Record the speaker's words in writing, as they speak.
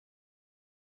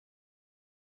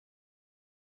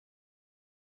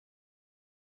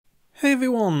Hey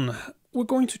everyone, we're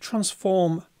going to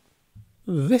transform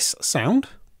this sound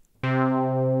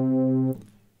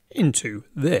into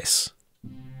this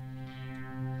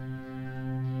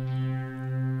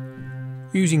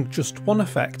using just one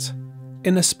effect,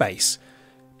 Innerspace.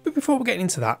 But before we get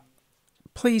into that,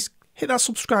 please hit that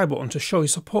subscribe button to show your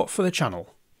support for the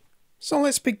channel. So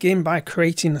let's begin by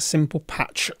creating a simple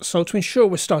patch. So to ensure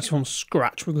we're starting from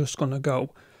scratch, we're just going to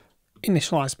go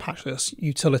initialize patch, this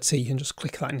utility, and just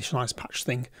click that initialize patch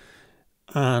thing,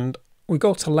 and we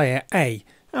go to layer A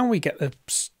and we get the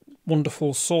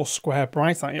wonderful source square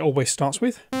bright that it always starts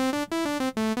with,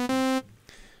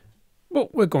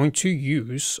 but we're going to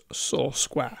use source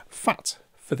square fat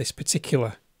for this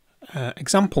particular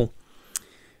example.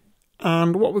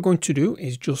 And what we're going to do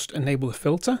is just enable the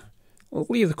filter,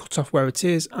 leave the cutoff where it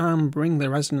is, and bring the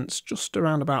resonance just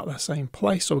around about the same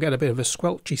place so we get a bit of a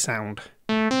squelchy sound.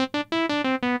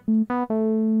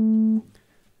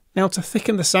 Now to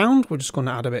thicken the sound, we're just going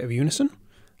to add a bit of unison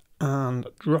and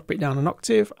drop it down an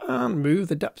octave and move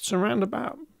the depths around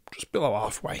about just below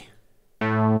halfway.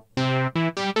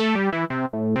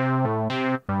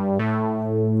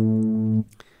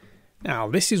 Now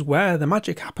this is where the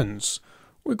magic happens.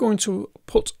 We're going to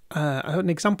put an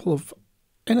example of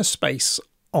Innerspace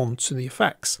onto the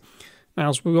effects. Now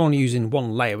as we're only using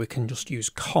one layer, we can just use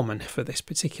common for this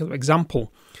particular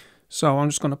example. So I'm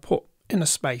just going to put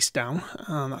Innerspace down,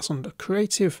 and that's under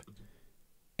Creative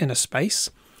Innerspace,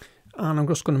 and I'm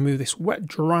just going to move this wet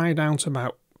dry down to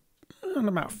about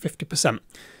 50%.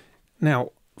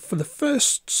 Now for the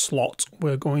first slot,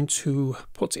 we're going to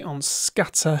put it on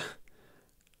scatter,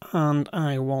 and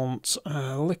I want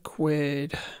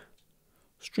liquid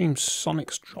stream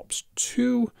sonics drops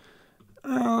 2,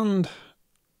 and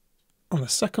on the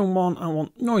second one I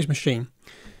want noise machine.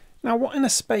 Now what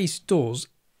Innerspace does,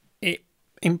 it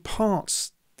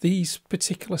imparts these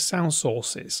particular sound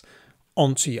sources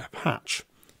onto your patch.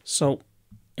 So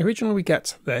originally we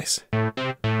get this,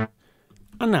 and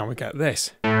now we get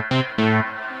this. Just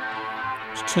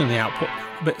turn the output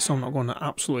a bit so I'm not going to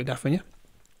absolutely deafen you.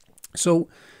 So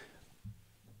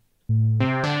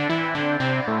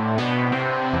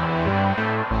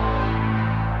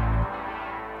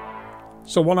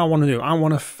what I want to do, I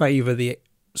want to favour the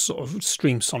sort of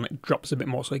stream sonic drops a bit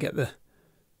more so I get the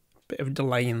bit of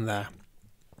delay in there.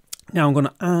 Now I'm going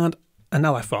to add an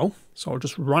LFO, so I'll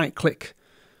just right click,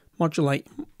 modulate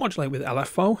with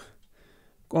LFO.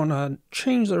 Going to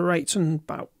change the rate to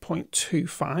about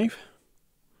 0.25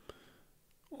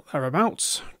 or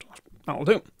thereabouts. That'll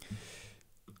do.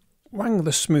 Wang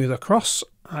the smooth across.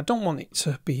 I don't want it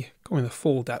to be going the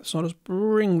full depth, so I'll just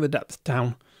bring the depth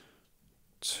down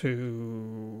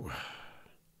to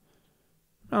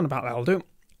around about that'll do,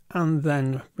 and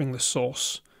then bring the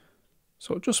source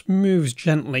so it just moves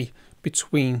gently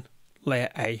between layer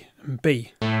A and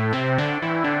B.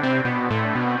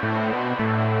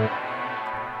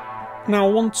 Now I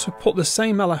want to put the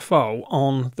same LFO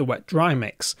on the wet dry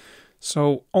mix,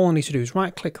 so all I need to do is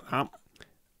right click that,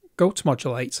 go to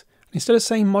modulate, instead of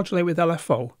saying modulate with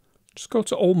LFO, just go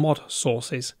to all mod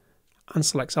sources and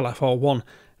select LFO1.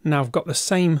 Now I've got the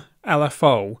same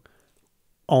LFO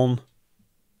on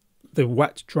the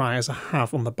wet dry as I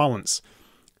have on the balance,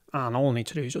 and all I need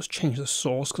to do is just change the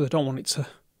source because I don't want it to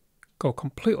go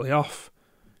completely off,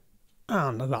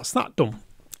 and that's that done.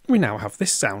 We now have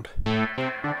this sound.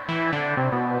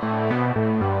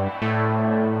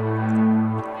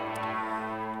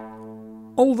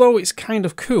 Although it's kind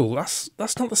of cool, that's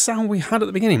not the sound we had at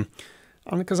the beginning,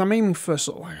 and because I'm aiming for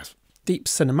sort of like a deep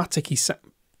cinematic-y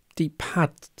deep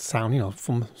pad sound, you know,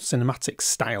 from cinematic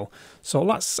style. So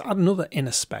let's add another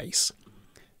Innerspace,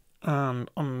 and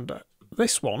on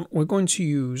this one we're going to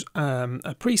use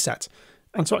a preset,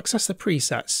 and to access the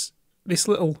presets, this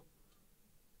little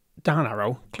down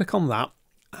arrow, click on that,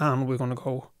 and we're going to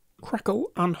go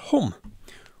crackle and hum.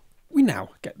 We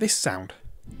now get this sound.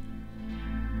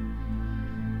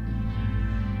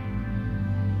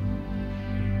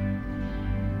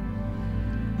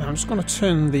 Now I'm just going to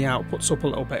turn the outputs up a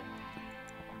little bit.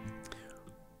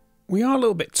 We are a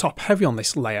little bit top heavy on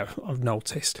this layer, I've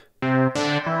noticed. A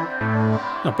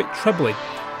bit trebly.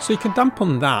 So you can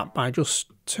dampen that by just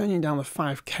turning down the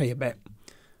 5K a bit,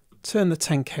 turn the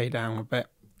 10K down a bit,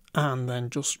 and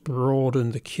then just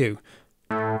broaden the Q.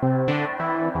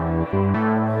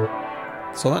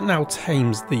 So that now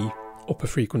tames the upper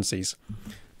frequencies.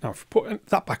 Now if we put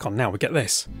that back on now, we get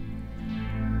this.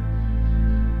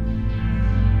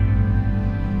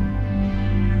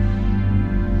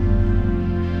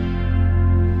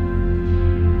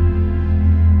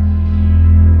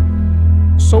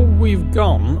 So we've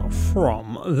gone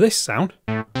from this sound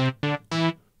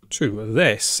to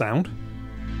this sound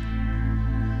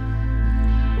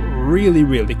really,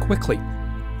 really quickly.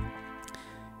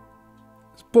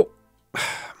 But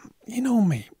you know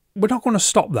me, we're not going to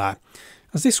stop there,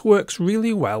 as this works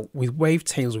really well with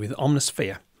wavetails with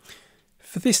Omnisphere.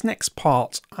 For this next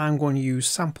part, I'm going to use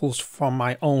samples from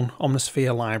my own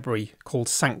Omnisphere library called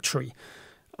Sanctuary,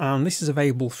 and this is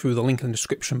available through the link in the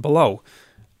description below.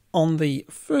 On the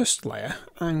first layer,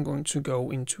 I'm going to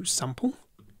go into Sample,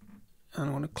 and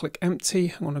I'm going to click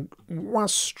Empty. I'm going to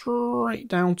whiz straight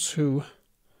down to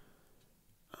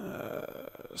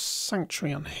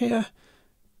Sanctuary on here,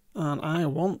 and I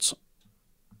want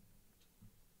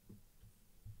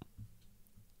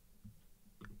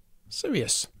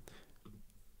Sirius.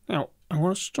 Now, I'm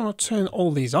just going to turn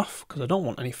all these off because I don't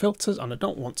want any filters and I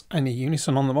don't want any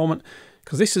unison on the moment,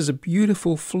 because this is a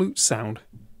beautiful flute sound.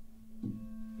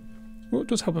 Well, it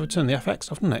does help if I turn the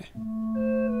FX off, doesn't it?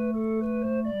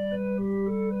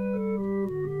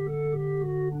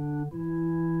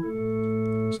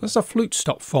 So that's a flute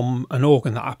stop from an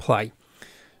organ that I play.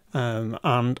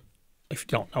 And if you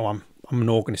don't know, I'm an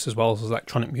organist as well as an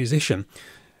electronic musician.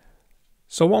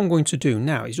 So what I'm going to do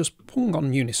now is just put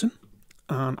on unison,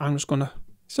 and I'm just going to,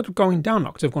 instead of going down an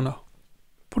octave, I'm going to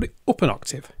put it up an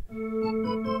octave.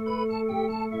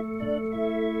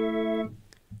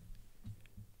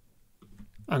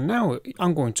 And now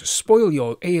I'm going to spoil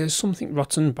your ears something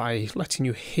rotten by letting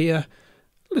you hear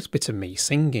a little bit of me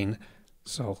singing.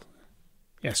 So,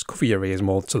 yes, cover your ears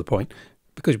more to the point,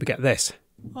 because we get this.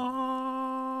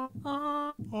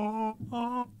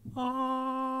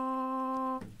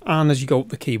 And as you go up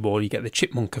the keyboard, you get the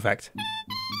chipmunk effect.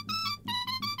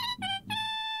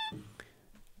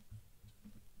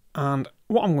 And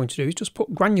what I'm going to do is just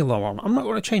put granular on. I'm not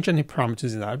going to change any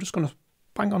parameters in there. I'm just going to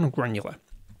bang on a granular.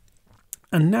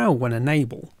 And now when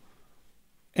enable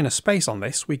Innerspace on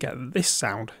this, we get this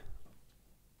sound.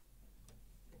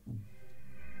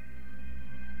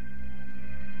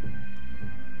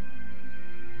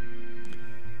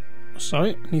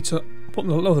 Sorry, I need to put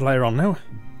the other layer on now.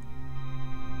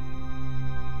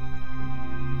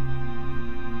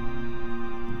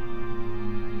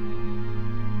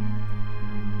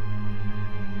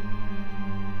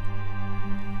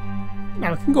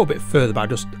 Now I can go a bit further by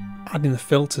just adding the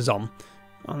filters on,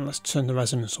 and let's turn the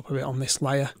resonance up a bit on this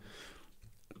layer.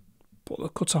 Put the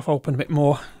cutoff open a bit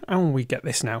more, and we get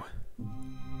this now.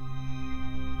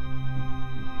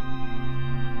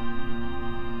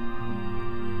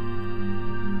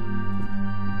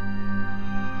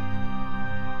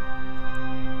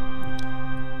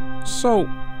 So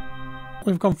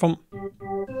we've gone from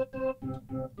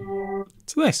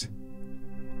to this.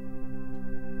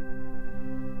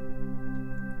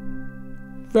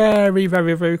 Very,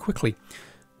 very, very quickly.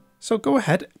 So go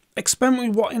ahead, experiment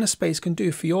with what Innerspace can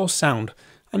do for your sound.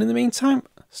 And in the meantime,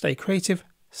 stay creative,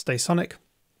 stay sonic,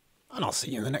 and I'll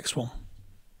see you in the next one.